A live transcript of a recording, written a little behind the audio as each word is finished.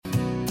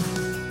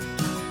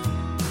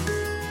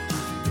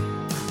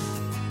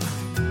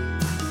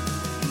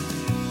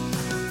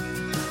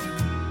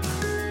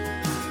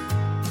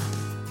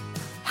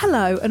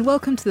Hello and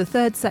welcome to the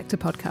Third Sector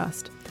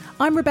podcast.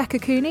 I'm Rebecca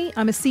Cooney.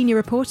 I'm a senior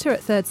reporter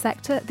at Third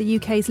Sector, the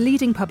UK's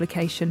leading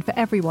publication for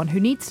everyone who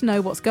needs to know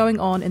what's going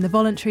on in the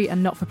voluntary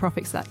and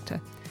not-for-profit sector.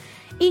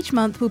 Each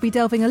month we'll be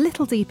delving a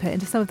little deeper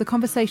into some of the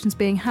conversations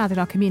being had in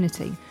our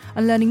community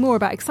and learning more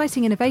about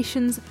exciting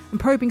innovations and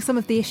probing some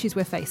of the issues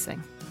we're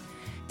facing.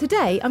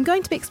 Today I'm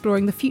going to be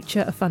exploring the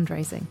future of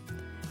fundraising.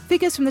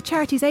 Figures from the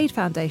Charities Aid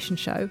Foundation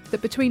show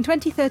that between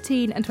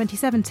 2013 and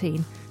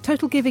 2017,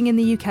 total giving in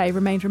the UK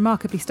remained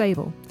remarkably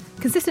stable,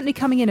 consistently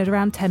coming in at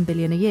around 10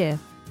 billion a year.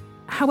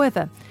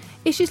 However,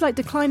 issues like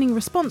declining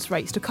response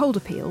rates to cold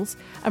appeals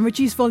and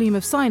reduced volume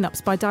of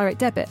sign-ups by direct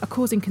debit are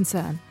causing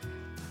concern.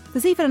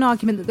 There's even an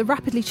argument that the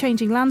rapidly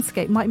changing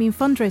landscape might mean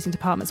fundraising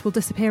departments will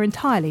disappear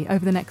entirely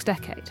over the next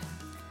decade.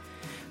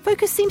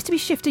 Focus seems to be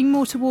shifting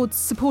more towards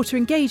supporter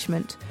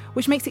engagement,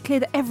 which makes it clear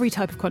that every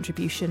type of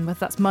contribution, whether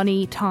that's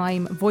money,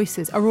 time,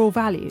 voices, are all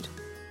valued.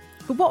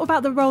 But what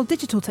about the role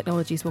digital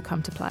technologies will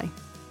come to play?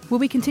 Will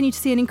we continue to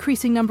see an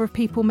increasing number of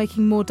people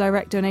making more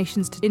direct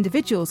donations to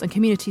individuals and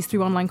communities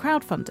through online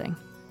crowdfunding?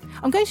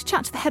 I'm going to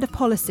chat to the head of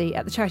policy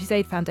at the Charities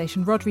Aid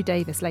Foundation, Rodri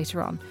Davis,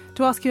 later on,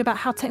 to ask him about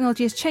how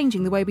technology is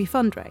changing the way we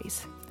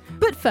fundraise.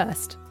 But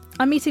first,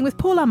 I'm meeting with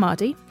Paul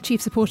Ahmadi,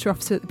 Chief Supporter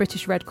Officer at the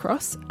British Red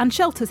Cross, and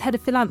Shelter's Head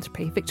of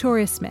Philanthropy,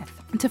 Victoria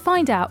Smith, to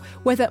find out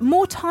whether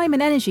more time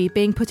and energy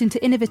being put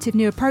into innovative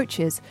new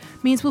approaches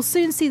means we'll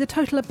soon see the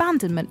total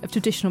abandonment of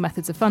traditional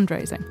methods of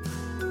fundraising.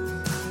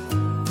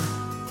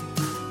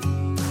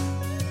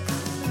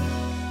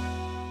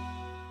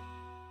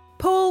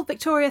 Paul,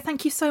 Victoria,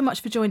 thank you so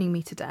much for joining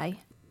me today.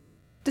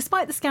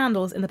 Despite the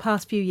scandals in the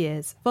past few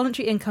years,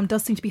 voluntary income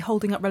does seem to be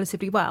holding up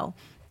relatively well.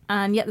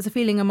 And yet there's a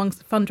feeling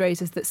amongst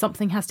fundraisers that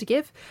something has to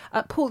give.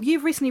 Paul,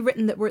 you've recently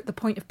written that we're at the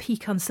point of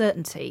peak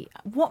uncertainty.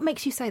 What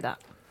makes you say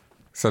that?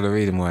 So the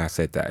reason why I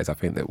said that is I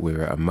think that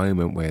we're at a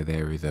moment where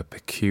there is a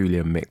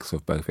peculiar mix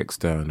of both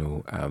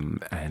external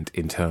and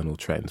internal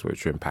trends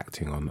which are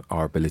impacting on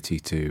our ability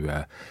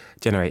to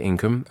generate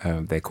income.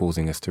 They're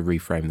causing us to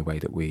reframe the way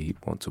that we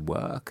want to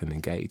work and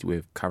engage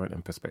with current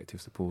and prospective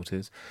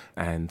supporters.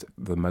 And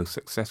the most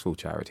successful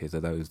charities are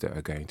those that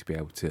are going to be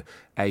able to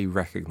A,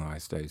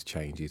 recognise those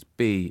changes,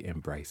 B,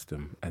 embrace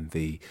them, and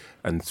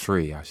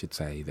three, I should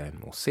say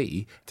then, or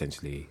C,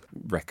 potentially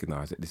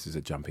recognise that this is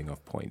a jumping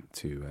off point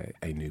to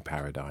a new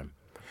paradigm.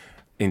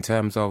 In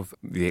terms of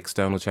the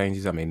external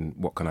changes, I mean,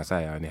 what can I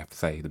say? I only have to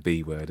say the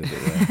B word, as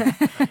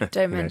it were.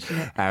 Don't mention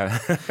it.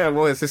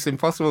 Well, it's just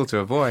impossible to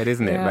avoid,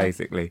 isn't it,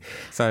 basically?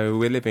 So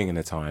we're living in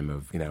a time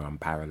of,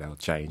 unparalleled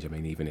change. I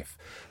mean, even if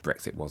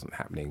Brexit wasn't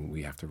happening,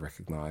 we have to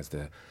recognise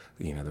the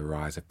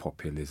rise of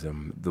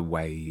populism, the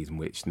ways in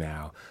which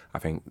now I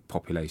think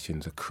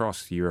populations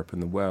across Europe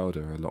and the world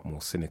are a lot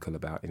more cynical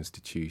about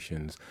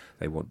institutions.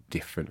 They want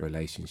different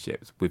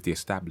relationships with the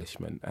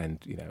establishment, and,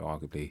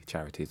 arguably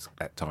charities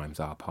at times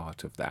are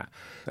part of that.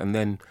 And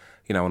then,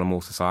 on a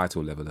more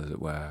societal level, as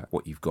it were,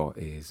 what you've got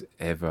is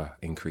ever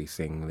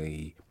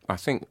increasingly, I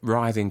think,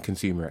 rising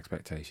consumer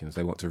expectations.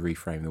 They want to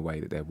reframe the way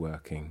that they're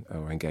working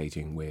or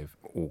engaging with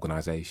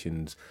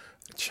organisations,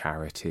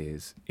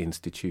 charities,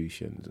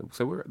 institutions.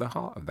 So we're at the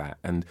heart of that.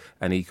 And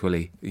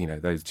equally,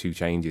 those two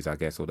changes, I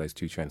guess, or those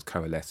two trends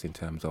coalesce in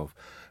terms of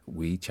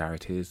we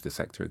charities, the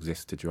sector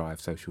exists to drive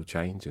social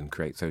change and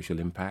create social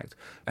impact.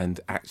 And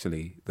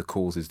actually, the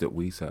causes that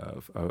we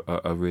serve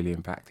are really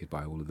impacted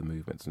by all of the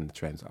movements and the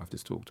trends that I've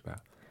just talked about.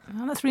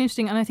 Oh, that's really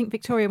interesting. And I think,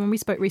 Victoria, when we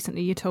spoke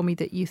recently, you told me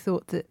that you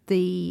thought that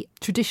the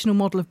traditional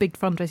model of big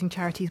fundraising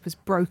charities was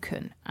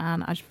broken.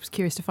 And I was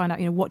curious to find out,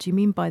 what do you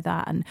mean by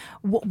that? And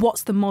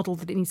what's the model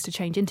that it needs to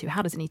change into?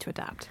 How does it need to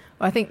adapt?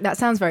 Well, I think that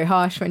sounds very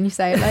harsh when you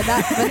say it like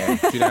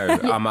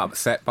that. I'm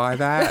upset by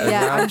that.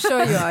 Yeah, I'm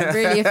sure you are. I'm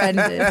really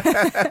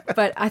offended.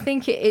 But I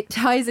think it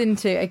ties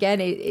into, again,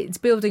 it's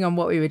building on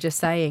what we were just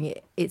saying.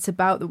 It's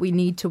about that we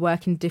need to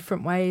work in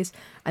different ways.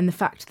 And the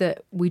fact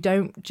that we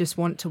don't just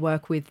want to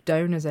work with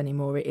donors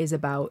anymore. It is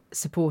about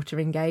supporter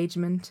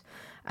engagement,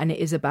 and it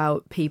is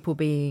about people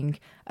being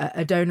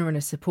a donor and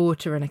a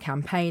supporter and a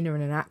campaigner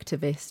and an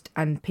activist,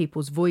 and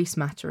people's voice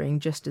mattering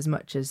just as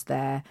much as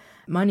their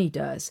money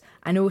does.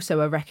 And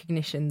also a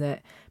recognition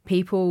that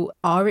people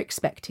are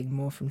expecting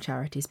more from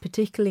charities,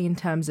 particularly in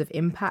terms of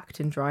impact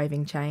and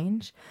driving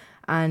change.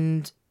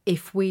 And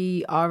if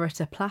we are at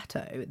a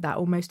plateau, that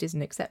almost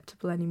isn't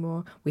acceptable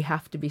anymore. We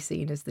have to be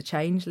seen as the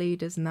change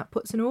leaders, and that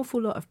puts an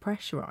awful lot of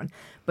pressure on.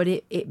 But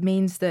it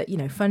means that,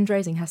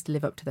 fundraising has to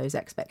live up to those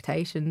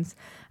expectations.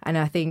 And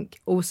I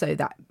think also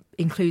that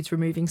includes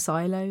removing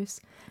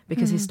silos,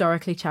 because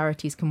historically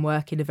charities can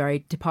work in a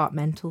very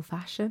departmental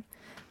fashion.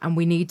 And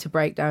we need to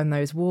break down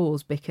those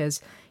walls because,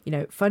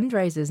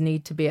 fundraisers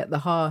need to be at the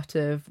heart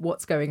of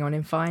what's going on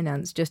in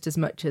finance just as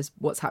much as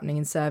what's happening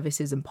in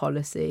services and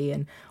policy.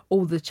 And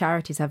all the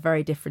charities have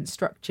very different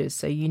structures.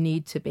 So you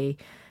need to be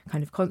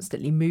kind of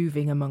constantly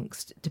moving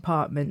amongst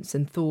departments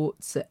and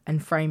thoughts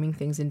and framing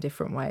things in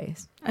different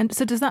ways. And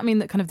so does that mean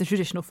that kind of the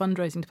traditional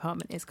fundraising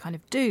department is kind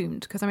of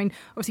doomed? Because, I mean,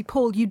 obviously,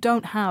 Paul, you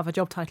don't have a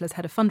job title as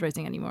head of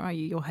fundraising anymore, are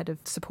you? You're head of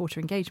supporter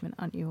engagement,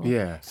 aren't you?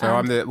 Yeah. So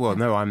I'm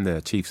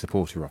the Chief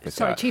Supporter Officer.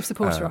 Chief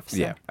Supporter Officer.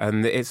 Yeah,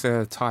 and it's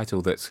a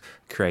title that's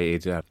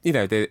created,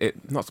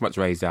 not so much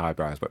raised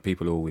eyebrows, but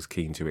people are always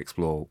keen to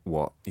explore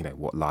what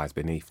lies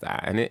beneath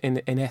that. And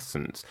in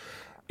essence,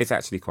 it's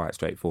actually quite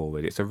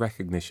straightforward. It's a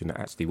recognition that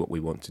actually what we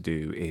want to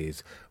do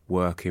is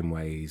work in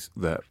ways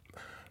that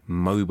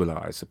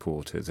mobilise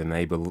supporters,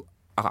 enable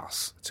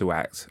us to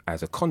act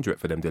as a conduit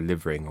for them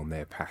delivering on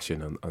their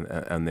passion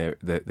and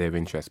their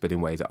interests, but in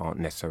ways that aren't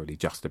necessarily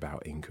just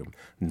about income,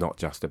 not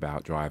just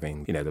about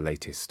driving the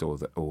latest or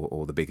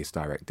the biggest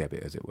direct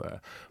debit, as it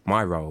were.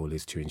 My role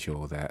is to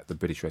ensure that the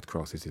British Red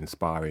Cross is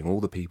inspiring all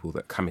the people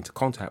that come into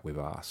contact with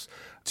us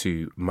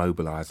to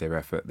mobilise their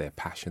effort, their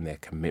passion, their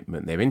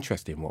commitment, their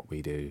interest in what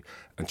we do,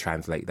 and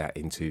translate that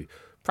into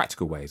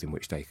practical ways in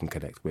which they can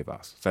connect with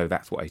us. So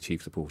that's what a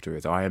chief supporter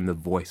is. I am the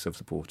voice of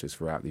supporters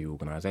throughout the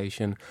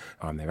organisation.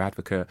 I'm their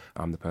advocate.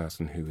 I'm the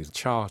person who is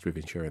charged with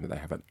ensuring that they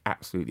have an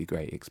absolutely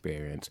great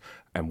experience,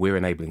 and we're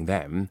enabling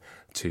them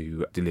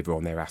to deliver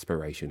on their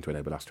aspiration to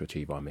enable us to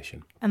achieve our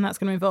mission. And that's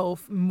going to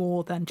involve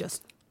more than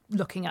just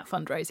looking at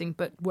fundraising,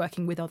 but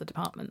working with other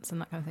departments and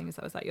that kind of thing.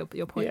 Was that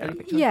your point? Yeah,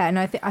 Victor? Yeah, and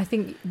I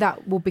think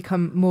that will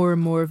become more and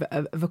more of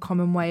a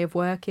common way of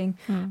working.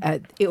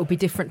 It will be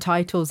different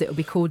titles. It will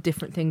be called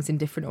different things in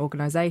different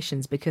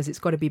organisations because it's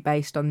got to be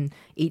based on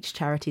each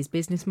charity's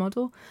business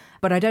model.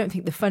 But I don't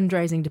think the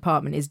fundraising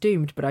department is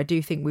doomed, but I do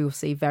think we will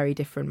see very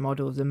different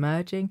models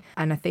emerging.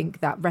 And I think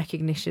that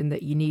recognition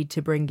that you need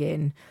to bring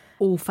in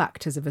all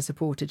factors of a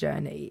supporter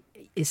journey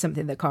is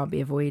something that can't be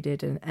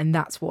avoided, and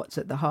that's what's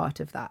at the heart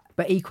of that.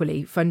 But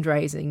equally,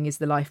 fundraising is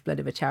the lifeblood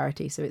of a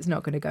charity, so it's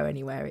not going to go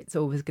anywhere. It's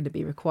always going to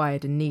be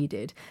required and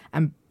needed.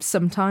 And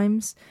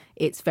sometimes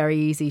it's very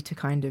easy to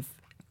kind of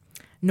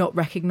not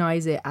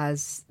recognise it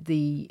as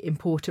the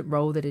important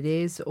role that it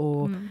is,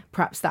 or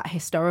perhaps that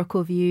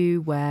historical view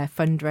where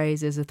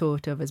fundraisers are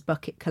thought of as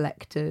bucket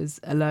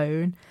collectors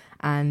alone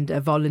and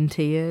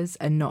volunteers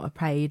and not a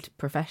paid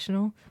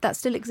professional. That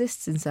still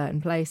exists in certain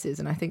places,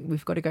 and I think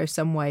we've got to go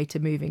some way to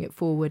moving it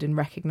forward and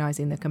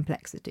recognising the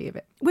complexity of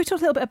it. We've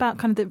talked a little bit about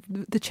kind of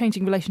the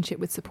changing relationship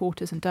with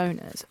supporters and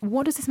donors.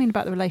 What does this mean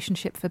about the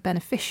relationship for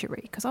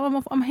beneficiary? Because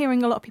I'm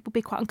hearing a lot of people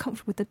be quite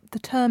uncomfortable with the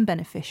term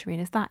beneficiary,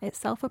 and is that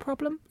itself a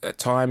problem? At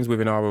times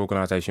within our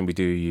organisation, we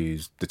do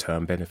use the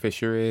term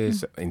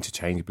beneficiaries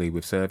interchangeably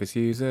with service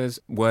users.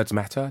 Words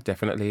matter,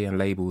 definitely, and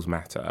labels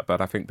matter.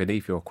 But I think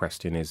beneath your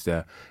question is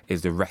the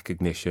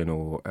recognition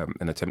or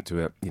an attempt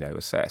to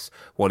assess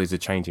what is the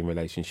changing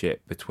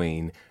relationship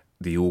between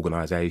the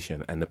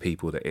organisation and the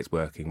people that it's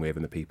working with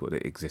and the people that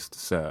it exists to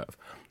serve.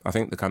 I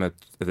think the kind of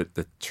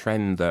the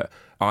trend that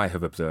I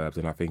have observed,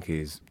 and I think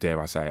is, dare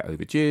I say it,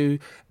 overdue,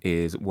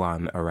 is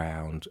one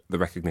around the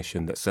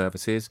recognition that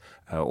services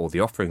or the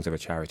offerings of a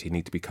charity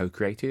need to be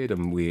co-created,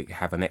 and we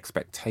have an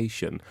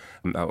expectation,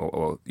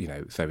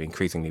 so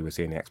increasingly we're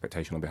seeing the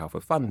expectation on behalf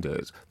of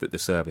funders that the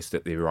service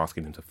that they're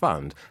asking them to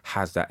fund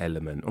has that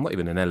element, or not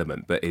even an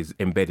element, but is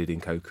embedded in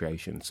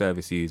co-creation.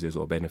 Service users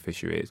or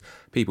beneficiaries,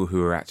 people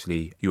who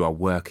you are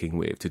working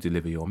with to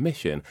deliver your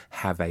mission,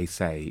 have a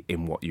say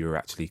in what you're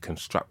actually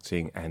constructing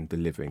and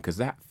delivering, because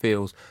that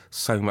feels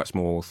so much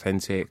more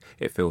authentic.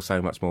 It feels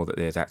so much more that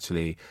there's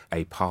actually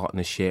a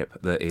partnership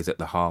that is at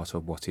the heart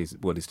of what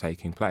is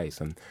taking place,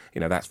 and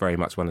that's very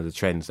much one of the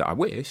trends that I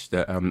wish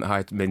that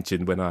I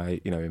mentioned when I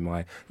in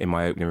my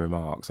opening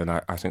remarks. And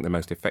I think the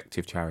most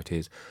effective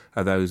charities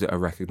are those that are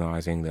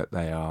recognising that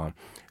they are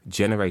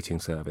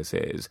generating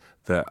services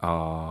that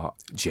are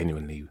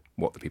genuinely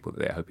what the people that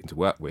they're hoping to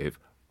work with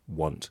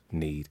want,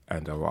 need,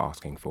 and are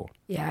asking for.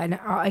 Yeah, and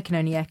I can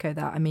only echo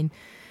that. I mean,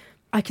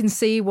 I can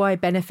see why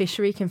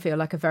beneficiary can feel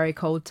like a very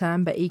cold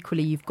term, but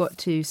equally you've got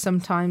to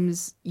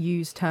sometimes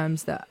use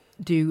terms that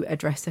do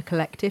address a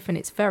collective, and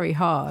it's very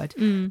hard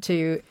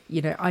to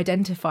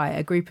identify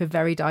a group of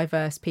very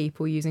diverse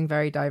people using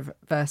very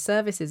diverse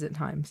services at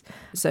times.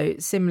 So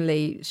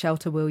similarly,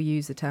 Shelter will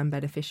use the term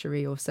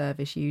beneficiary or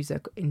service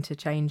user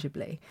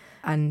interchangeably,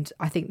 and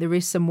I think there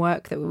is some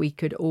work that we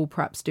could all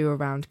perhaps do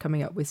around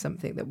coming up with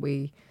something that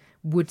we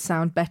would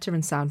sound better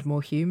and sound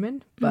more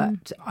human,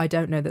 but I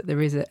don't know that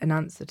there is an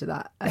answer to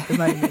that at the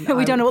moment.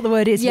 We don't know what the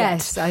word is yet.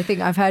 Yes, I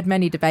think I've heard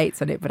many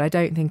debates on it, but I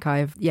don't think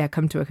I've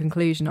come to a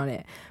conclusion on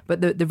it.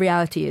 But the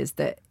reality is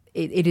that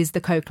it is the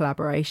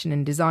co-collaboration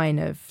and design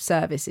of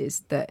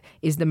services that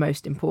is the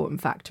most important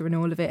factor in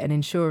all of it, and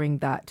ensuring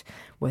that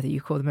whether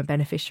you call them a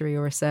beneficiary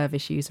or a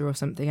service user or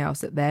something else,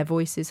 that their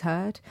voice is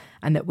heard,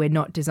 and that we're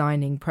not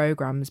designing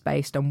programmes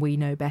based on we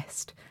know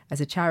best as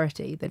a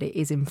charity, that it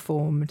is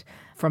informed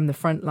from the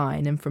front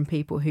line and from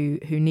people who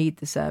need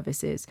the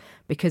services.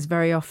 Because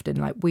very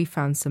often, we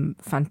found some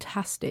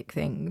fantastic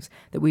things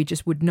that we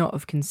just would not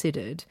have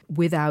considered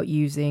without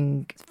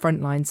using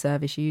frontline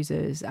service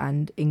users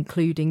and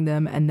including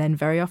them, and then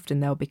very often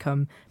they'll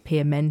become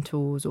peer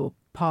mentors or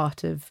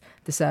part of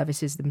the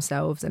services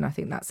themselves. And I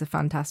think that's a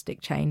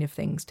fantastic chain of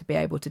things to be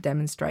able to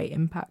demonstrate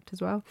impact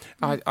as well.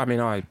 I mean,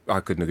 I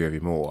couldn't agree with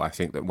you more. I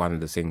think that one of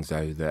the things,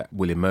 though, that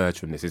will emerge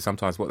from this is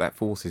sometimes what that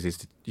forces is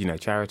to,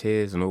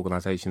 charities and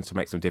organisations to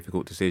make some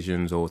difficult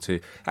decisions or to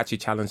actually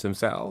challenge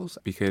themselves,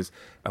 because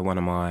one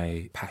of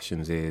my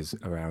passions is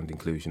around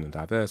inclusion and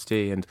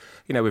diversity. And,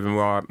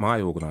 within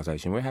my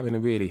organisation, we're having a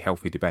really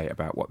healthy debate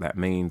about what that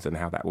means and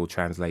how that will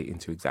translate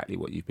into exactly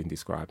what you've been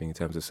describing in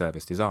terms of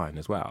service design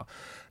as well.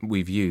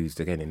 We've used,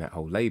 again, in that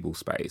whole label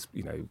space,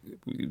 we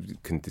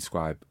can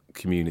describe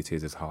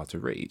communities as hard to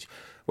reach.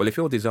 Well, if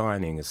you're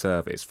designing a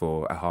service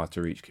for a hard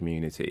to reach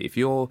community, if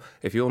you're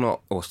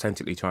not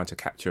authentically trying to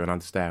capture and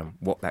understand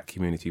what that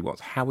community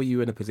wants, how are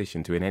you in a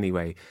position to in any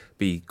way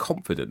be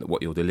confident that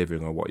what you're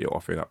delivering or what you're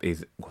offering up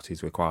is what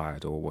is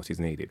required or what is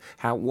needed?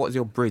 What is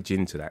your bridge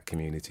into that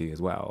community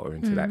as well, or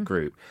into that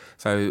group?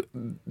 So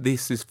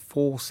this is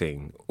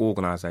forcing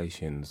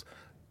organisations,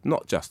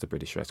 not just the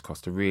British Red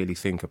Cross, to really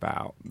think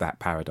about that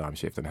paradigm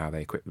shift and how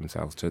they equip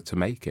themselves to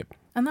make it.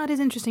 And that is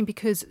interesting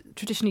because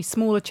traditionally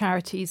smaller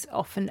charities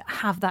often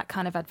have that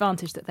kind of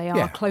advantage that they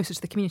are closer to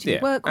the community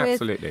they work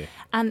with. Absolutely.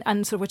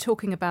 And so we're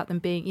talking about them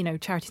being,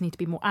 charities need to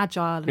be more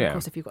agile. And of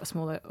course, if you've got a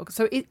smaller...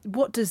 So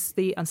what does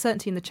the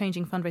uncertainty in the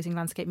changing fundraising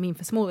landscape mean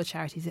for smaller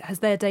charities? Has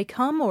their day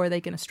come, or are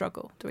they going to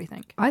struggle, do we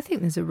think? I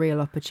think there's a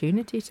real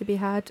opportunity to be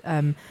had,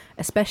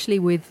 especially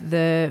with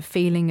the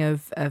feeling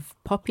of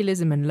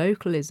populism and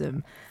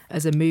localism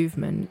as a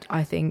movement.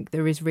 I think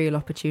there is real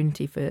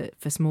opportunity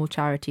for small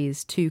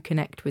charities to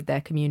connect with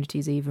their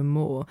communities even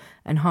more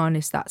and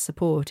harness that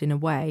support in a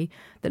way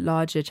that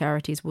larger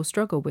charities will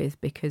struggle with,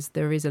 because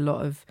there is a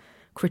lot of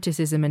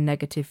criticism and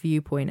negative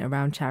viewpoint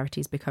around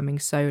charities becoming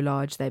so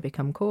large they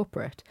become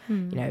corporate.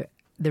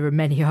 There are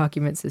many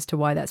arguments as to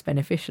why that's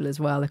beneficial as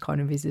well,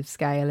 economies of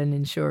scale and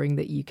ensuring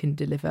that you can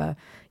deliver,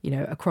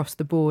 across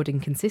the board in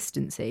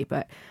consistency.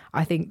 But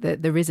I think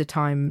that there is a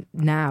time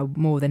now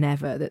more than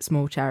ever that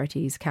small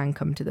charities can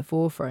come to the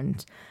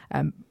forefront.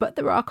 But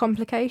there are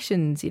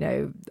complications.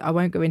 I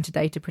won't go into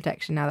data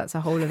protection now, that's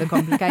a whole other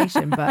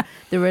complication. But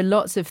there are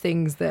lots of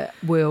things that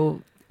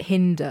will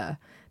hinder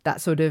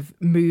that sort of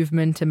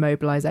movement and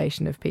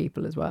mobilisation of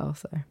people as well.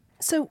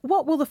 So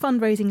what will the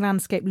fundraising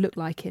landscape look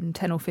like in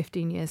 10 or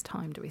 15 years'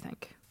 time, do we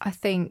think? I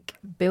think,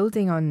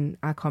 building on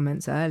our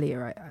comments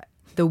earlier,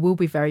 there will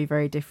be very,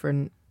 very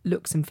different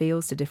looks and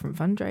feels to different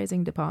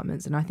fundraising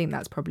departments, and I think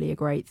that's probably a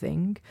great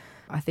thing.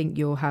 I think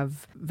you'll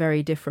have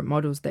very different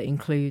models that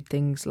include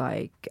things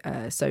like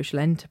social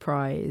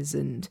enterprise,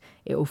 and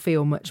it will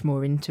feel much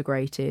more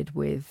integrated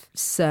with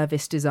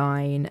service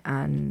design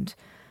and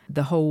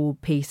the whole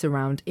piece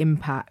around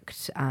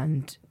impact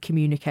and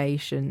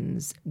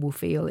communications will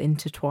feel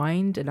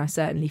intertwined. And I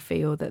certainly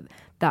feel that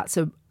that's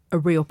a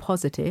real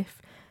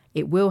positive.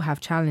 It will have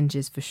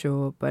challenges for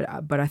sure, but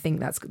I think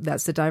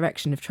that's the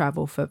direction of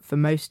travel for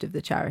most of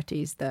the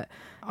charities that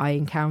I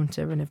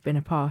encounter and have been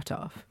a part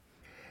of.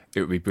 It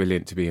would be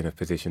brilliant to be in a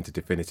position to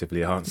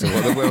definitively answer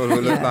what the world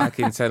will look like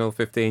in 10 or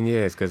 15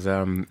 years, because,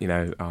 I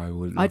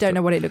don't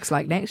know what it looks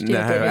like next year.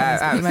 No,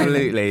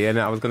 absolutely. And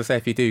I was going to say,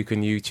 if you do,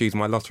 can you choose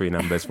my lottery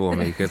numbers for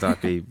me? Because I'd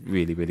be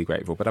really, really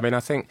grateful. But I mean, I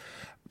think,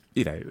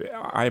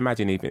 I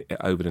imagine even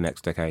over the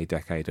next decade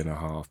and a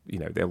half,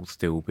 there will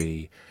still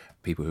be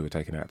people who are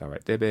taking out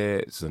direct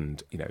debits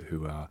and,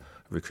 who are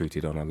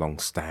recruited on a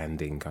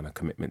long-standing kind of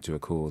commitment to a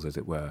cause, as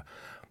it were.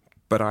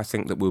 But I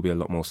think that we'll be a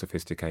lot more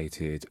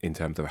sophisticated in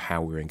terms of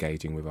how we're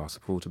engaging with our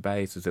supporter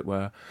base, as it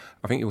were.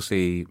 I think you'll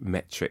see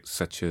metrics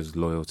such as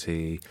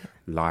loyalty,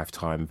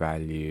 lifetime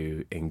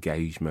value,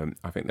 engagement.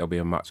 I think there'll be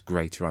a much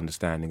greater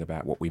understanding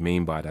about what we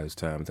mean by those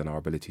terms and our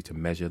ability to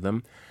measure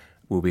them.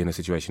 We'll be in a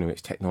situation in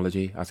which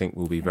technology, I think,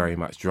 will be very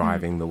much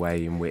driving the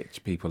way in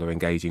which people are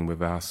engaging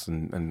with us,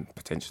 and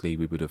potentially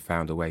we would have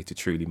found a way to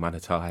truly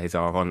monetize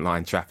our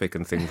online traffic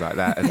and things like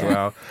that as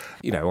well.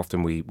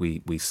 Often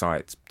we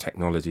cite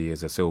technology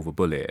as a silver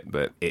bullet,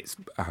 but it's,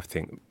 I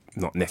think,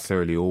 not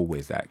necessarily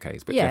always that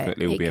case, but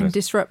definitely will be. It can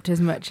disrupt as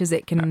much as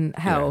it can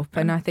help.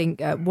 And I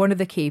think one of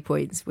the key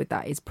points with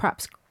that is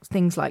perhaps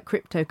things like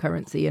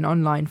cryptocurrency and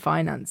online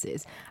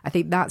finances. I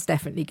think that's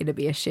definitely going to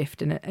be a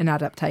shift and an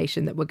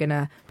adaptation that we're going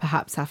to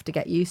perhaps have to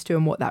get used to,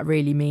 and what that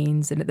really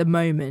means. And at the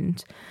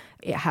moment,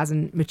 it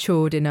hasn't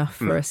matured enough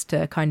for us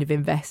to kind of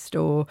invest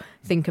or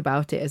think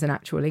about it as an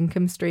actual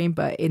income stream.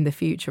 But in the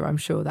future, I'm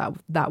sure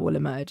that will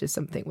emerge as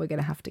something we're going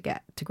to have to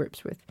get to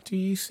grips with. Do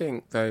you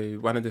think, though,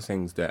 one of the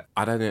things that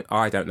I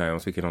don't know, I'm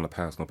speaking on a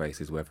personal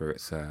basis, whether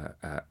it's a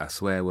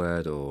swear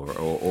word or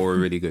a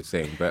really good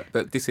thing, but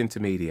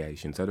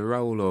disintermediation, so the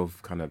role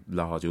of kind of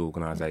large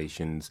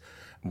organisations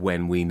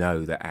when we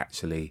know that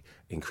actually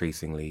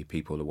increasingly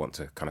people want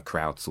to kind of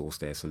crowdsource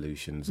their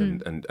solutions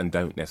and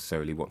don't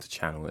necessarily want to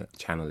channel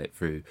it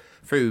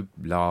through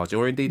large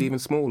or indeed even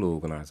small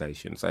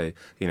organisations. So,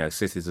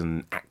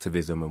 citizen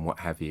activism and what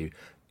have you.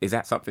 Is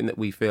that something that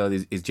we feel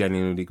is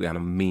genuinely a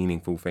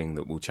meaningful thing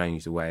that will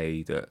change the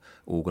way that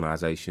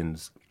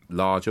organisations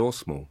large or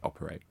small,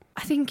 operate?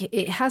 I think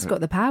it has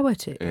got the power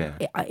to.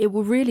 Yeah. It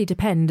will really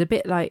depend, a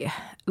bit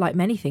like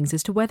many things,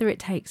 as to whether it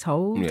takes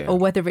hold or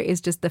whether it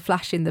is just the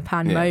flash in the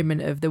pan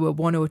moment of there were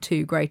one or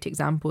two great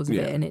examples of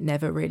it and it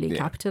never really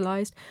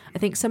capitalised. I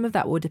think some of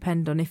that will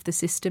depend on if the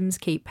systems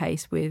keep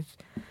pace with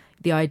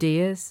the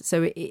ideas.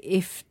 So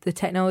if the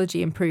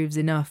technology improves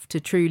enough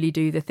to truly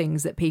do the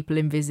things that people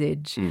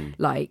envisage,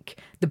 like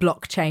the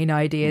blockchain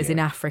ideas in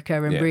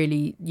Africa and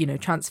really,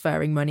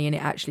 transferring money, and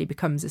it actually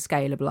becomes a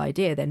scalable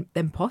idea,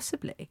 then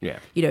possibly,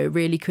 it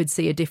really could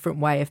see a different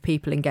way of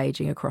people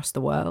engaging across the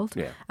world.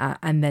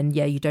 And then,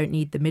 you don't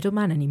need the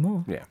middleman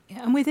anymore.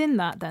 And within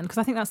that then, because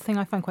I think that's the thing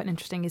I find quite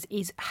interesting,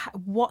 is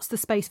what's the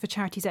space for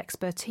charities'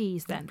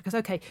 expertise then? Because,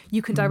 okay,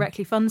 you can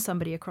directly fund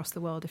somebody across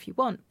the world if you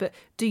want, but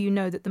do you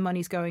know that the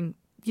money's going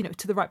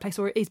to the right place,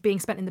 or is being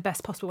spent in the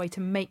best possible way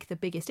to make the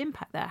biggest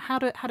impact there? How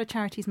do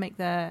charities make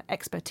their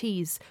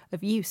expertise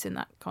of use in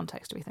that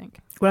context, do we think?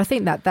 Well, I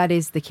think that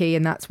is the key,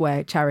 and that's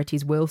where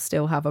charities will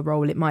still have a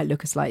role. It might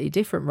look a slightly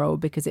different role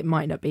because it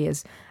might not be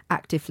as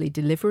actively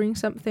delivering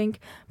something,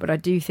 but I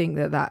do think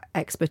that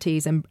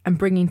expertise and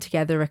bringing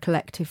together a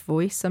collective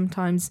voice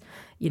sometimes,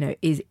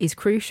 is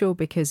crucial,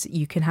 because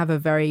you can have a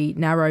very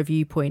narrow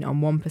viewpoint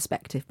on one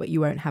perspective, but you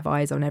won't have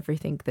eyes on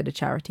everything that a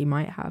charity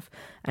might have.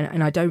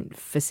 And I don't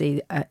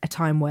foresee a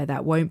time where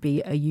that won't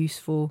be a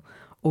useful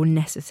or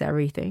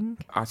necessary thing.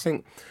 I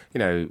think,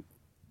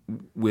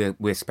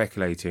 we're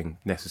speculating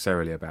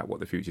necessarily about what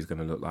the future is going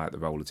to look like, the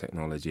role of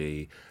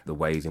technology, the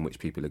ways in which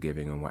people are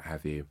giving and what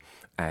have you.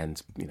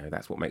 And,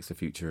 that's what makes the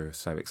future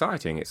so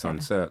exciting. It's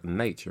uncertain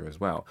nature as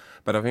well.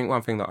 But I think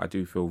one thing that I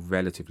do feel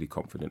relatively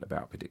confident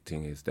about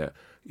predicting is that,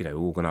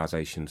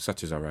 organisations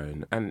such as our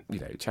own and,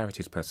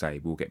 charities per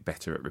se will get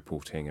better at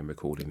reporting and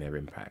recording their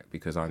impact,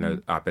 because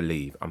I'm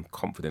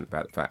confident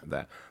about the fact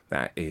that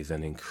that is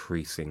an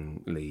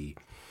increasingly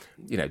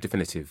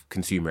definitive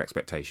consumer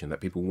expectation,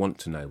 that people want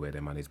to know where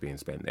their money is being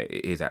spent.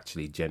 It is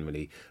actually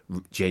genuinely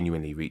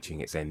reaching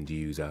its end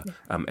user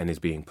and is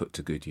being put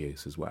to good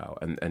use as well.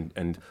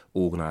 And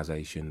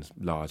organisations,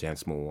 large and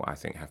small, I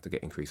think, have to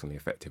get increasingly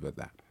effective at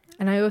that.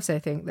 And I also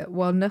think that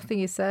while nothing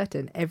is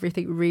certain,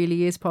 everything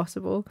really is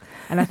possible.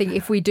 And I think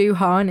if we do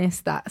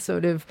harness that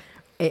sort of,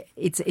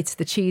 it's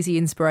the cheesy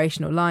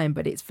inspirational line,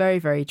 but it's very,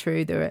 very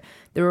true. There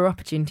are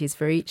opportunities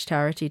for each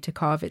charity to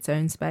carve its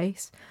own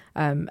space,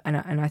 and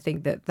I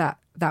think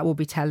that will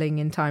be telling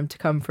in time to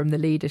come from the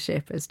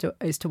leadership as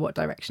to what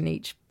direction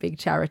each big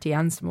charity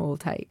and small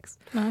takes.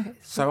 Okay.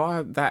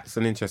 So that's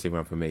an interesting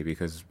one for me,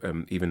 because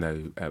even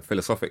though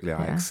philosophically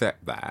I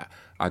accept that,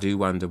 I do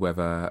wonder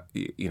whether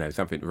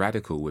something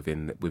radical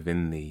within the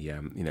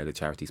the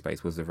charity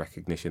space was the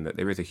recognition that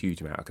there is a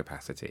huge amount of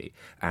capacity,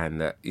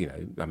 and that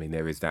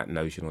there is that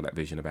notion or that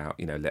vision about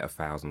let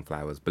 1,000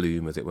 flowers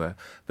bloom, as it were,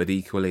 but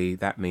equally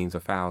that means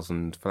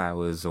 1,000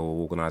 flowers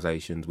or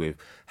organisations with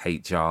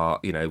HR,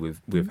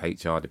 with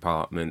HR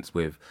departments,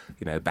 with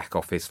back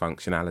office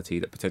functionality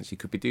that potentially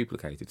could be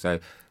duplicated. So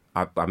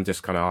I'm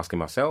just kind of asking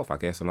myself, I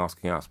guess, and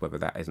asking us whether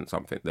that isn't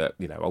something that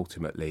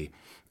ultimately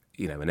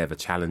an ever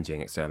challenging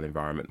external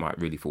environment might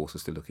really force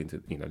us to look in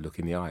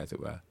the eye, as it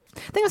were. I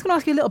think I was going to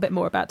ask you a little bit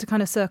more about, to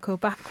kind of circle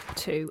back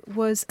to,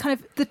 was kind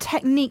of the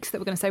techniques that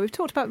we're going to say. We've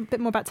talked about a bit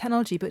more about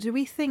technology, but do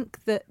we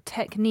think that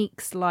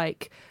techniques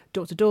like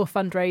door-to-door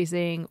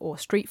fundraising or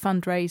street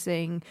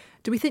fundraising,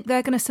 do we think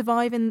they're going to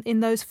survive in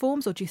those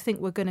forms, or do you think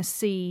we're going to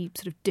see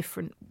sort of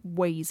different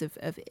ways of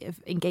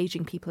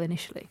engaging people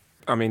initially?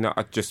 I mean,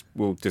 I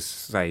will just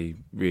say,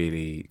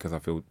 really, because I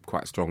feel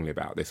quite strongly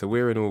about this. So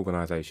we're an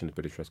organisation, the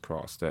British Red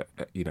Cross, that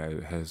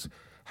has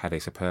had a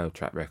superb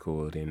track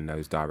record in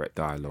those direct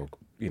dialogue,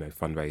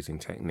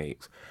 fundraising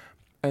techniques.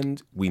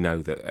 And we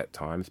know that at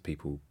times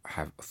people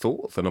have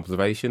thoughts and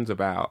observations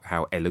about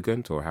how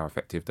elegant or how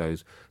effective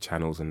those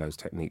channels and those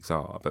techniques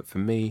are. But for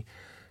me,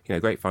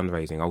 great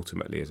fundraising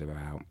ultimately is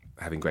about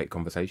having great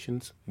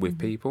conversations with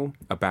people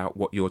about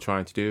what you're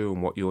trying to do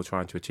and what you're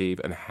trying to achieve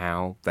and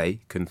how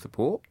they can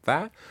support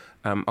that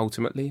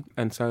ultimately.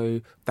 And so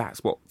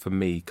that's what, for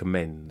me,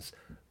 commends,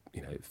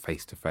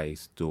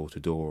 face-to-face,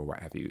 door-to-door, or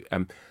what have you.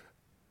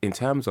 In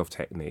terms of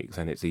techniques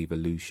and its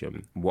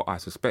evolution, what I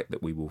suspect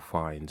that we will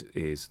find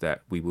is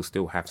that we will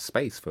still have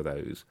space for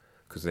those,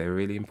 because they're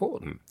really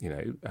important,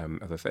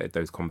 as I said,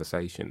 those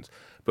conversations.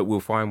 But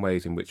we'll find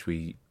ways in which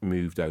we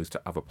move those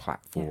to other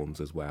platforms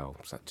as well,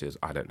 such as,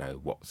 I don't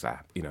know,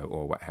 WhatsApp,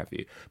 or what have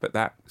you. But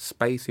that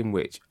space in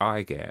which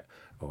I get,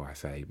 or I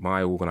say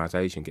my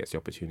organisation gets the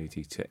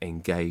opportunity to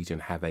engage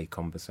and have a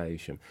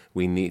conversation,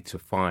 we need to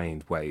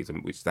find ways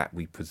in which that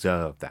we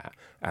preserve that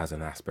as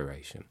an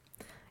aspiration.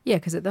 Yeah,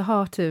 because at the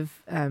heart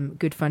of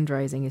good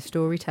fundraising is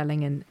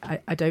storytelling, and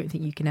I don't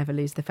think you can ever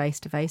lose the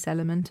face-to-face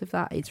element of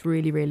that. It's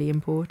really, really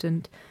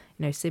important.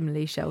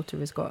 Similarly, Shelter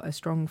has got a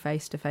strong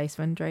face-to-face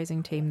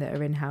fundraising team that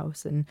are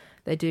in-house, and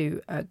they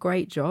do a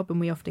great job, and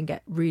we often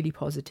get really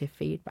positive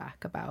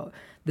feedback about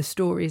the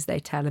stories they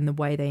tell and the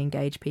way they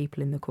engage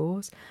people in the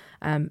cause.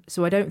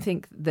 So I don't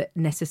think that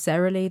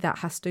necessarily that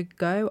has to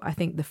go. I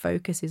think the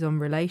focus is on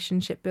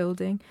relationship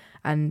building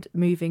and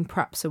moving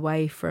perhaps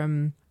away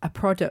from a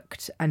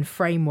product and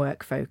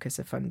framework focus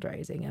of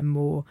fundraising and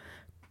more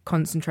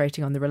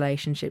concentrating on the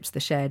relationships, the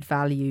shared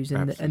values,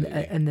 and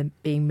the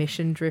being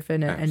mission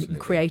driven and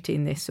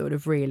creating this sort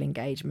of real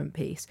engagement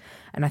piece.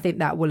 And I think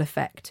that will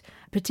affect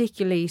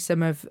particularly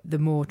some of the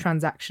more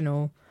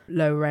transactional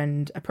lower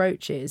end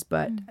approaches,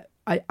 but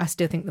I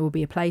still think there will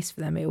be a place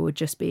for them. It will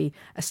just be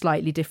a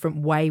slightly different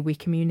way we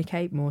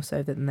communicate, more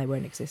so than they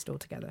won't exist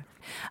altogether.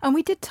 And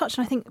we did touch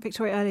on, I think,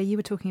 Victoria, earlier you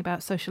were talking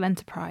about social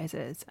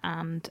enterprises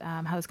and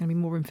how there's going to be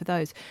more room for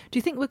those. Do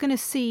you think we're going to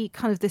see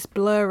kind of this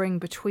blurring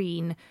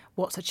between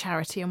what's a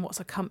charity and what's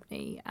a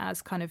company,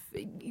 as kind of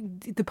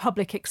the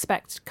public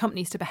expects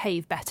companies to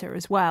behave better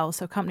as well,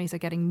 so companies are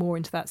getting more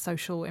into that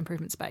social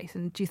improvement space?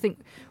 And do you think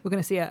we're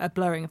going to see a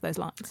blurring of those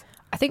lines?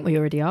 I think we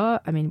already are.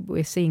 I mean,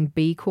 we're seeing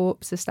B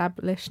Corps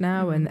established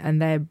now,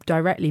 and they're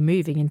directly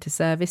moving into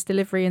service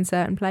delivery in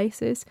certain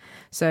places.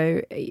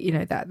 So,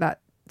 that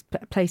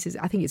places,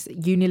 I think it's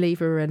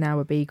Unilever are now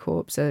a B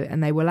Corp,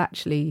 and they will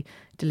actually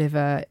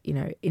deliver,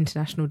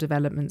 international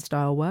development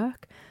style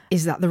work.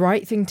 Is that the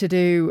right thing to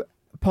do?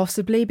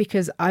 Possibly,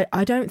 because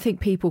I don't think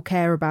people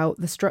care about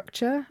the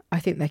structure. I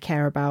think they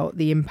care about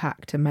the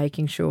impact and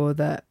making sure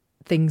that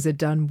things are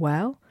done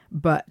well.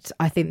 But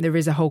I think there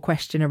is a whole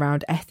question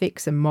around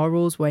ethics and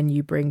morals when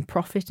you bring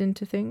profit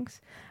into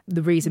things.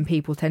 The reason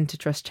people tend to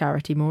trust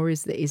charity more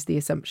is the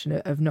assumption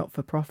of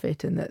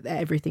not-for-profit and that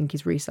everything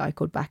is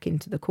recycled back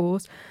into the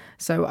cause.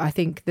 So I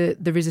think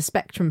that there is a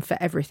spectrum for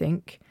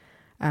everything,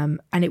 and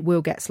it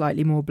will get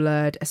slightly more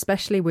blurred,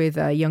 especially with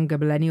a younger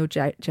millennial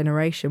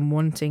generation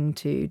wanting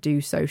to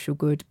do social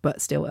good but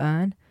still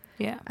earn.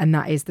 Yeah. And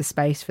that is the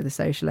space for the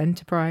social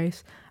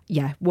enterprise.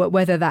 Yeah,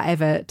 whether that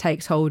ever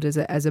takes hold as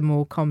a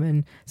more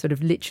common sort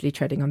of literally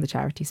treading on the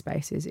charity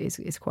space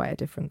is quite a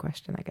different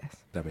question, I guess.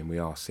 I mean, we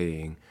are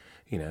seeing,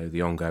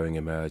 the ongoing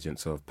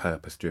emergence of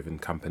purpose-driven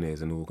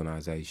companies and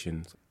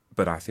organisations.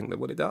 But I think that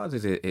what it does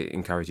is it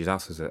encourages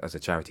us as a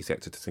charity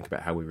sector to think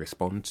about how we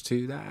respond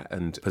to that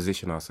and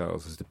position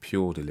ourselves as the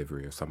pure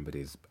delivery of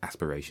somebody's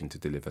aspiration to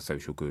deliver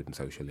social good and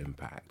social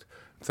impact.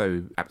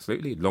 So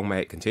absolutely, long may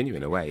it continue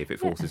in a way if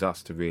it forces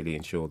us to really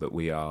ensure that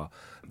we are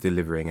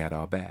delivering at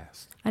our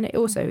best. And it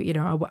also,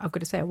 I've got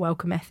to say, a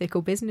welcome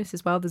ethical business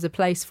as well. There's a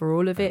place for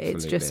all of it. Absolutely.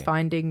 It's just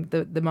finding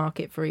the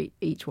market for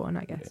each one,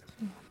 I guess.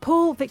 Yeah.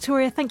 Paul,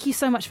 Victoria, thank you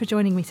so much for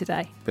joining me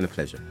today. It's been a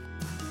pleasure.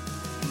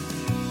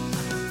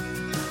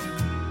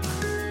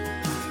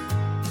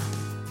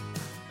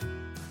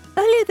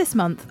 Earlier this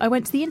month, I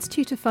went to the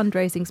Institute of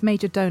Fundraising's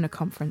Major Donor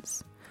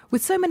Conference.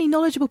 With so many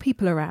knowledgeable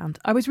people around,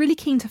 I was really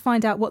keen to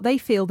find out what they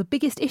feel the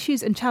biggest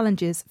issues and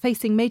challenges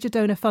facing major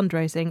donor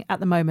fundraising at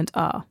the moment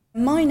are.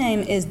 My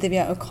name is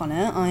Divya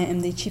O'Connor. I am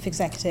the Chief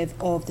Executive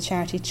of the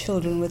charity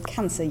Children with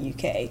Cancer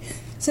UK.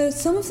 So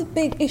some of the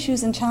big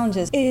issues and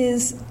challenges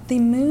is the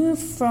move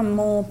from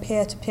more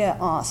peer-to-peer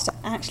ask to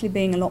actually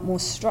being a lot more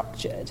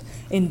structured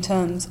in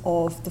terms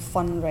of the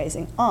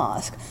fundraising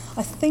ask.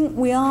 I think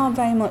we are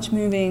very much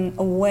moving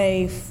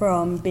away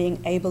from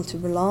being able to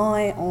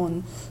rely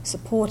on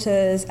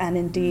supporters and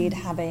indeed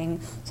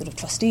having sort of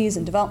trustees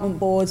and development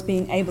boards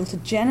being able to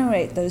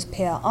generate those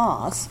peer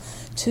asks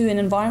to an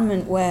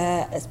environment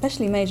where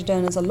especially major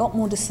donors are a lot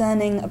more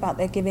discerning about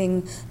their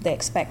giving, they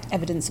expect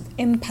evidence of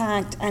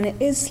impact, and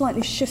it is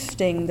slightly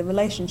shifting the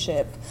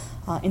relationship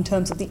in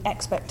terms of the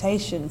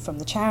expectation from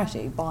the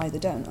charity by the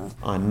donor.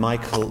 I'm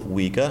Michael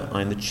Uyghur.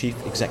 I'm the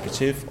Chief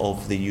Executive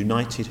of the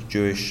United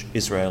Jewish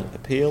Israel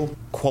Appeal.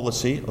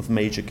 Quality of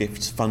major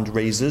gifts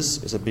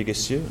fundraisers is a big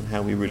issue, and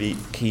how we really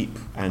keep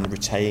and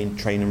retain,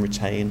 train and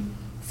retain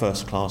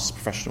first-class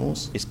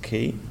professionals is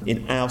key.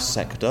 In our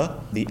sector,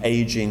 the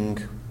ageing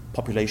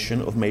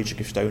population of major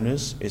gift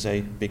donors is a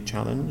big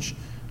challenge,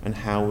 and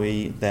how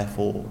we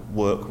therefore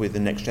work with the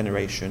next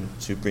generation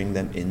to bring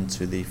them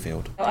into the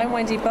field. I'm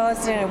Wendy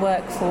Barsden. I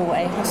work for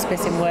a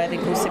hospice in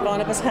Worthing called St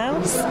Barnabas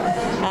House,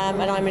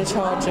 and I'm in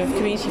charge of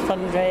community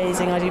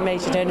fundraising. I do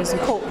major donors and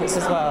corporates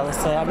as well,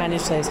 so I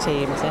manage those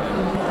teams.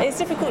 It's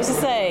difficult to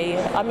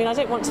say. I mean, I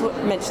don't want to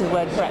mention the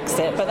word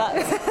Brexit, but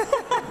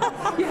that's...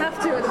 You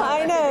have to.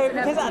 I know,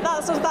 because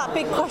that's sort of that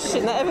big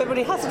question that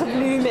everybody has sort of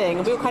looming,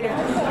 and we all kind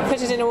of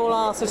put it in all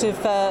our sort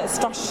of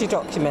strategy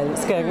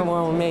documents, going,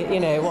 well,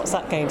 what's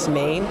that going to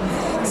mean?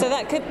 So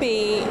that could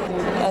be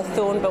a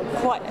thorn, but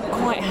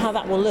quite how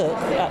that will look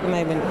at the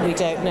moment, we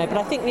don't know. But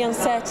I think the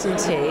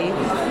uncertainty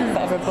for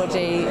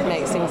everybody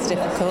makes things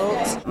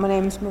difficult. My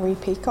name is Marie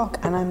Peacock,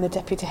 and I'm the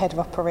Deputy Head of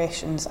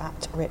Operations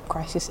at Rape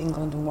Crisis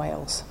England and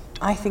Wales.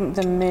 I think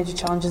the major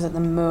challenges at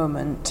the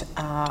moment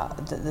are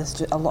that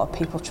there's a lot of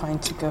people trying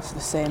to go for the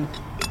same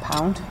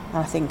pound, and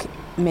I think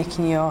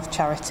making your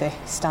charity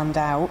stand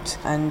out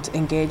and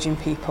engaging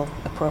people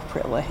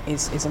appropriately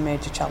is a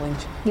major challenge,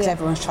 because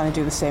everyone's trying to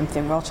do the same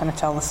thing. We're all trying to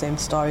tell the same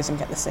stories and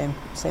get the same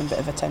bit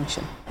of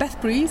attention. Beth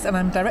Breeze, and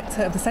I'm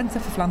Director of the Centre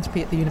for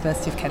Philanthropy at the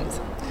University of Kent.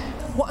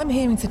 What I'm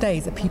hearing today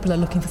is that people are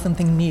looking for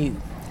something new.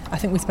 I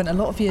think we spent a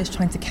lot of years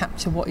trying to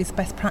capture what is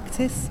best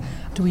practice.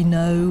 Do we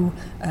know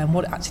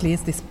what actually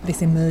is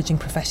this emerging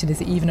profession? Is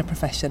it even a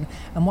profession?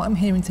 And what I'm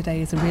hearing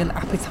today is a real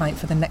appetite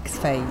for the next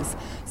phase.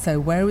 So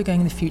where are we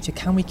going in the future?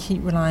 Can we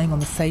keep relying on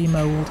the same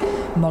old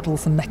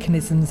models and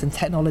mechanisms and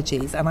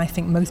technologies? And I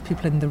think most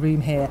people in the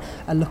room here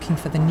are looking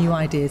for the new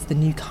ideas, the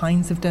new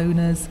kinds of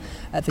donors,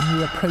 the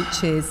new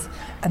approaches,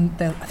 and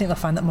I think they'll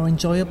find that more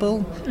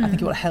enjoyable. I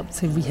think it will help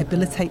to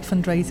rehabilitate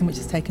fundraising, which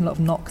has taken a lot of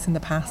knocks in the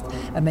past,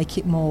 and make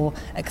it more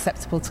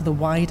acceptable to the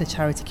wider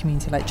charity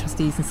community, like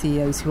trustees and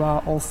CEOs who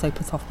are also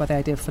put off by the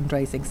idea of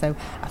fundraising. So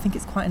I think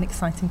it's quite an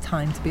exciting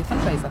time to be a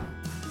fundraiser.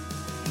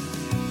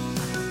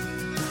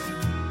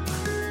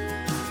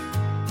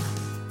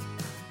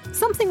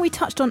 Something we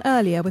touched on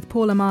earlier with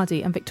Paul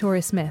Amadi and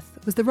Victoria Smith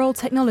was the role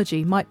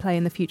technology might play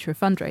in the future of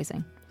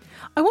fundraising.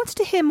 I wanted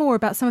to hear more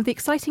about some of the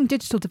exciting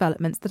digital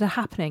developments that are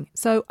happening,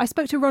 so I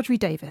spoke to Rodri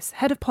Davis,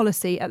 Head of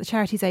Policy at the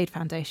Charities Aid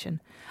Foundation,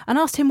 and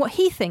asked him what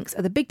he thinks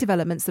are the big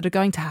developments that are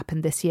going to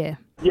happen this year.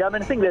 Yeah, I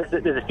mean, I think there's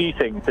a few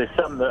things. There's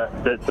some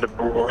that sort of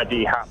are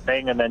already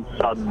happening, and then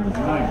some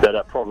that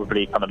are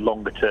probably kind of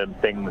longer-term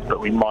things that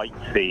we might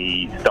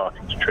see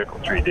starting to trickle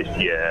through this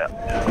year.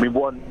 I mean,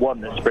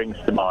 one that springs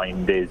to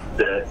mind is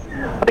that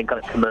I think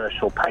kind of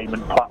commercial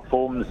payment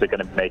platforms are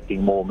going to be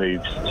making more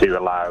moves to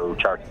allow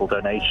charitable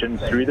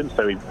donations through them.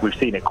 So we've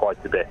seen it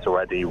quite a bit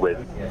already with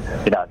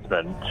the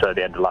announcement at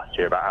the end of last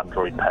year about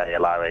Android Pay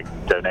allowing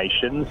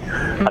donations.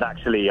 And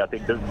actually, I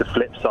think the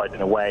flip side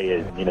in a way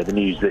is, the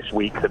news this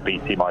week that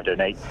BT My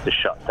Donate to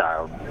shut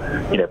down,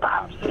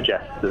 perhaps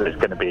suggests that there's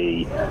going to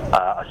be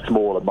a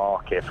smaller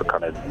market for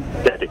kind of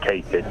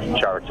dedicated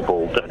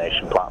charitable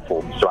donation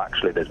platforms. So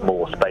actually there's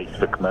more space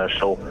for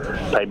commercial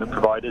payment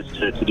providers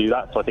to do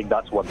that. So I think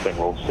that's one thing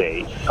we'll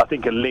see. I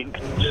think a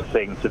linked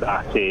thing to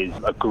that is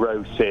a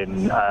growth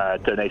in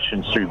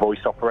donations through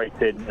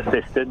voice-operated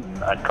assistant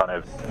and kind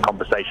of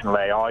conversational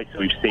AI. So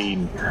we've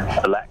seen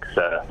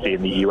Alexa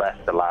in the US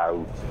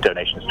allow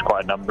donations to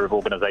quite a number of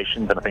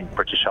organisations, and I think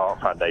British Heart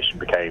Foundation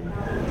became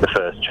the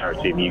first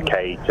charity in the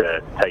UK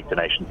to take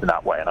donations in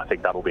that way, and I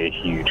think that'll be a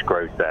huge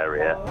growth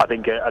area. I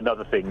think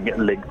another thing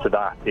linked to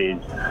that is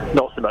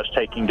not so much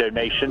taking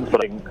donations,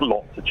 but I think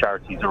lots of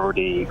charities are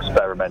already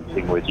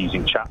experimenting with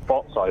using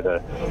chatbots,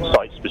 either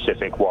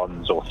site-specific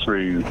ones or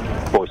through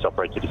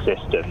voice-operated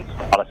assistants,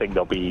 and I think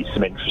there'll be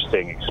some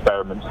interesting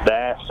experiments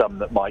there, some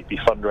that might be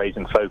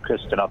fundraising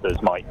focused and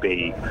others might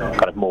be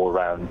kind of more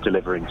around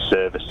delivering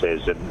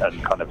services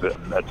and kind of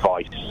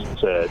advice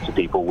to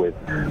people with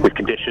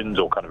conditions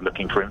or kind of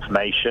looking for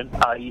information.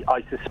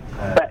 I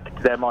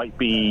suspect there might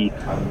be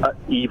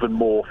even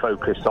more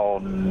focus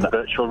on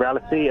virtual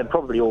reality and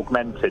probably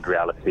augmented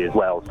reality as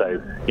well.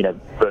 So,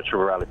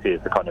 virtual reality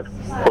is the kind of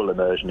full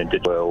immersion in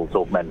digital worlds,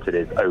 augmented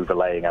is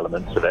overlaying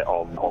elements of it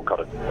on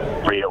kind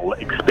of real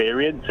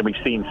experience. And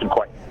we've seen some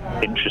quite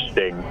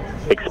interesting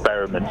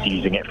experiments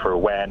using it for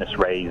awareness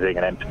raising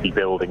and empathy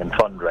building and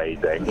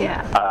fundraising.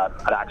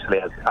 And actually,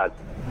 as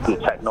the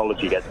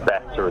technology gets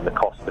better and the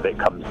cost of it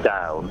comes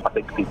down, I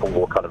think people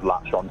will kind of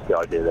latch on to the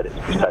idea that it's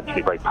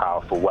potentially a very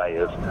powerful way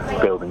of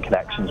building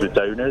connections with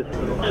donors.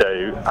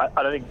 So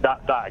I think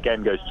that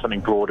again goes to something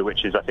broader,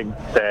 which is I think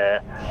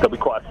there'll be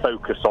quite a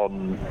focus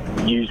on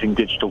using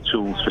digital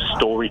tools for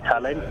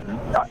storytelling.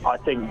 I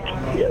think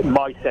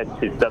my sense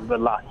is that the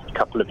last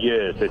couple of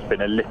years there's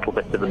been a little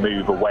bit of a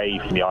move away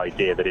from the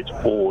idea that it's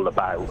all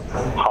about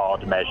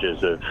hard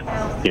measures of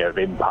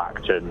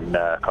impact and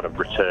kind of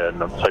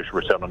social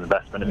return on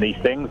investment and these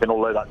things, and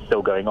although that's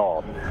still going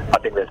on, I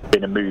think there's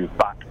been a move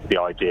back to the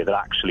idea that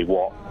actually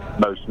what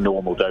most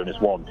normal donors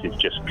want is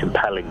just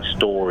compelling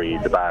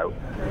stories about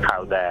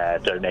how their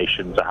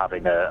donations are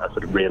having a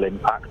sort of real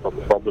impact on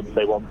the problems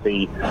they want to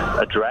be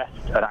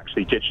addressed, and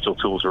actually digital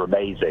tools are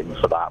amazing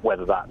for that,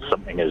 whether that's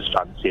something as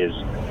fancy as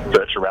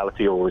virtual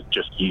reality or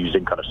just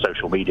using kind of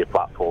social media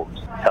platforms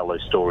to tell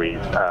those stories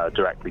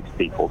directly to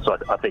people. So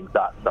I think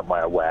that's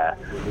somewhere where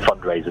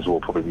fundraisers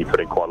will probably be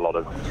putting quite a lot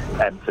of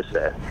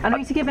emphasis. And I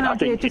mean, to give an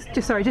idea,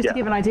 to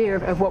give an idea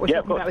of what we're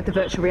talking about with the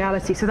virtual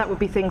reality, so that would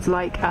be things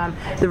like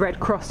the Red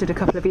Cross did a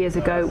couple of years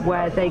ago,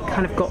 where they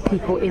kind of got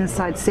people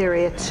inside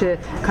Syria to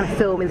kind of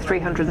film in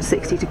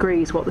 360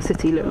 degrees what the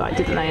city looked like,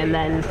 didn't they? And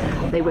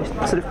then they were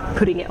sort of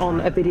putting it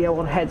on a video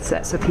on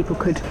headset, so people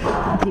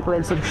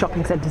in sort of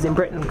shopping centres in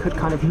Britain could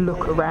kind of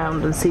look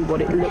around and see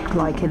what it looked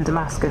like in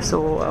Damascus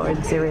or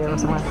in Syria or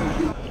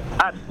somewhere.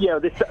 And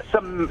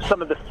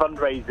some of the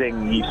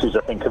fundraising uses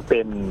I think have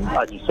been,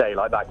 as you say,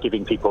 like that,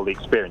 giving people the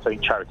experience. I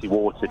think Charity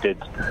Water did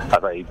a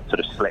very sort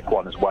of slick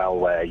one as well,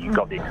 where you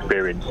got the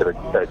experience of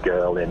a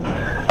girl in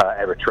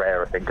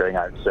Eritrea, I think, going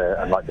out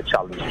and like the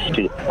challenges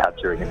she had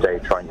during the day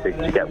trying to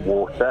get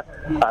water.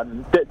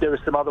 There are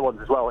some other ones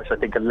as well, which I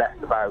think are less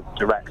about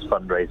direct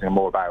fundraising and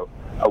more about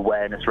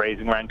awareness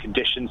raising around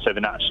conditions. So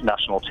the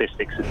National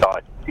Autistic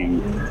Society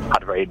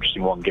had a very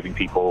interesting one, giving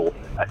people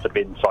a sort of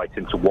insight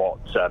into what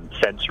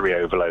sensory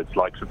overload's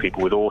like for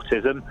people with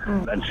autism.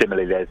 And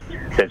similarly,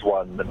 there's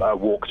one, a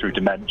walk through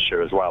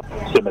dementia as well,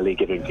 similarly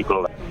giving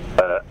people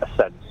a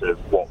sense of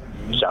what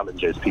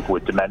challenges people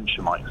with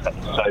dementia might face.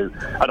 So,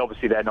 and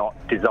obviously they're not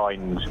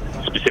designed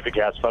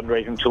specifically as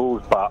fundraising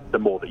tools, but the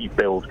more that you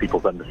build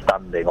people's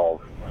understanding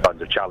of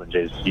kinds of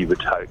challenges, you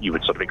would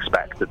sort of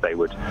expect that they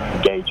would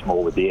engage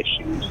more with the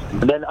issues.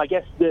 And then I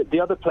guess the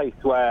other place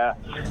where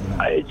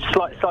it's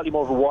slightly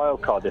more of a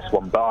wild card, this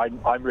one, but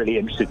I'm really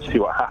interested to see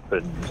what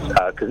happens,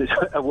 because it's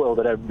a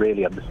world I don't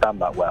really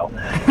understand that well,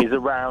 is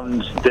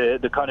around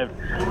the kind of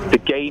the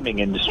gaming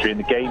industry and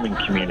the gaming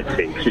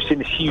community. Because we've seen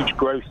this huge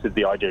growth of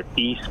the idea of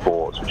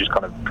esports, which is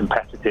kind of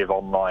competitive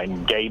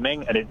online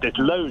gaming, and there's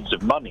loads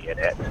of money in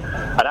it.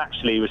 And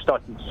actually we're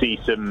starting to see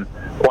some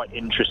quite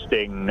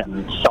interesting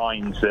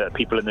signs that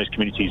people in those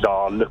communities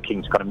are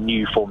looking to kind of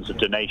new forms of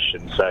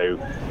donation. So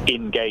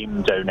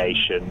in-game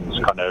donations,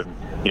 kind of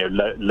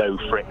low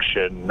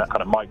friction,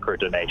 kind of micro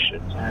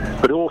donations,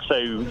 but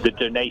also the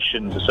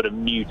donations are sort of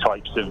new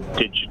types of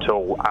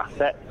digital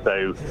assets.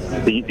 So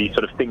the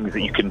sort of things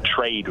that you can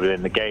trade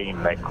within the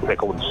game, they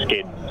call them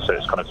skins. So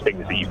it's kind of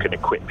things that you can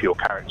equip your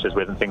characters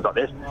with and things like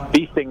this.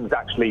 These things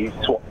actually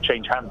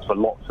change hands for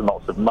lots and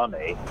lots of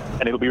money,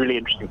 and it'll be really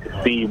interesting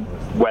to see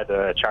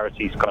whether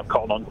charities kind of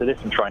cotton onto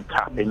this and try and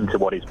tap into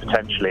what is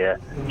potentially a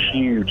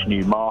huge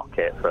new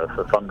market for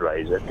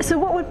fundraising. So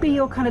what would be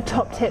your kind of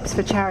top tips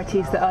for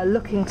charities that are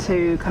looking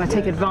to kind of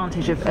take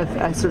advantage of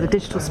sort of the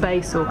digital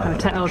space or kind of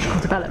technological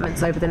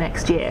developments over the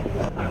next year?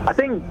 I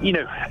think,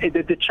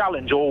 the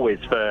challenge always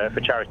for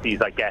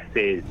charities, I guess,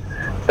 is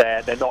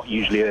they're not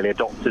usually early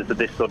adopters of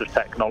this sort of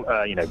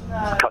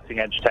cutting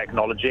edge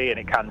technology, and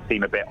it can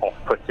seem a bit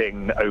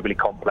off-putting, overly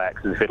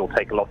complex, as if it'll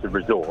take a lot of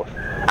resource.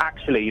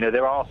 Actually,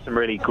 there are some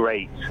really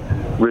great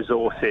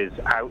resources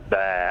out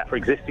there for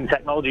existing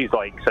technologies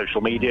like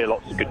social media,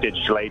 lots of good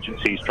digital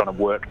agencies trying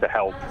to work to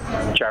help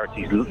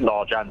charities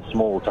large and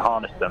small to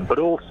harness them. But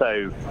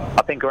also,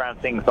 I think around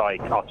things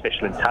like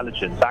artificial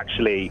intelligence,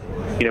 actually,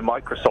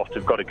 Microsoft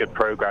have got a good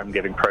program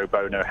giving pro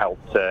bono help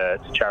to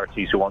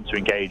charities who want to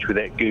engage with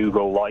it.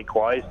 Google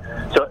likewise.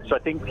 So I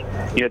think,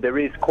 there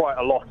is quite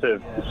a lot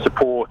of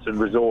support and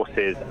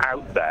resources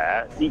out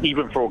there,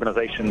 even for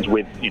organisations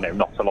with,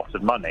 not a lot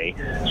of money.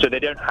 So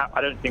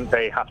I don't think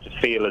they have to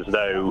feel as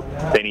though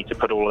they need to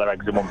put all their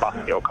eggs in one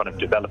basket or kind of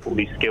develop all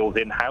these skills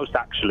in-house.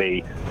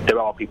 Actually, there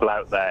are people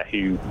out there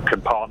who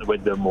can partner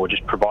with them or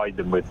just provide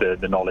them with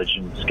the knowledge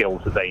and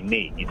skills that they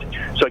need.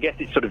 So I guess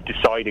it's sort of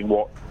deciding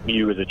what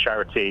you as a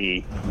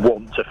charity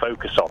want to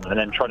focus on, and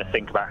then trying to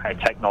think about how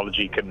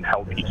technology can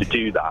help you to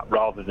do that,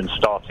 rather than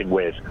starting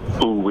with,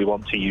 we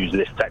want to use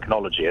this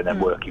technology, and then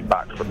working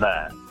back from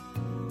there.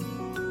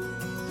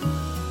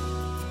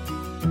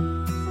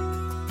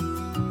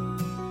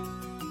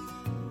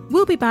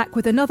 We'll be back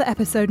with another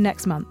episode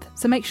next month,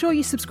 so make sure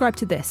you subscribe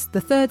to this,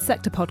 the Third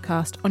Sector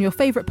podcast, on your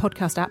favourite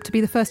podcast app to be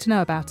the first to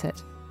know about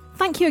it.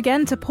 Thank you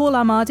again to Paul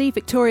Armadi,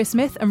 Victoria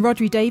Smith and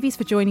Rodri Davies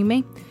for joining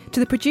me, to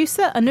the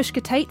producer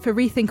Anushka Tate for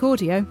Rethink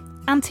Audio,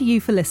 and to you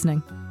for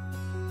listening.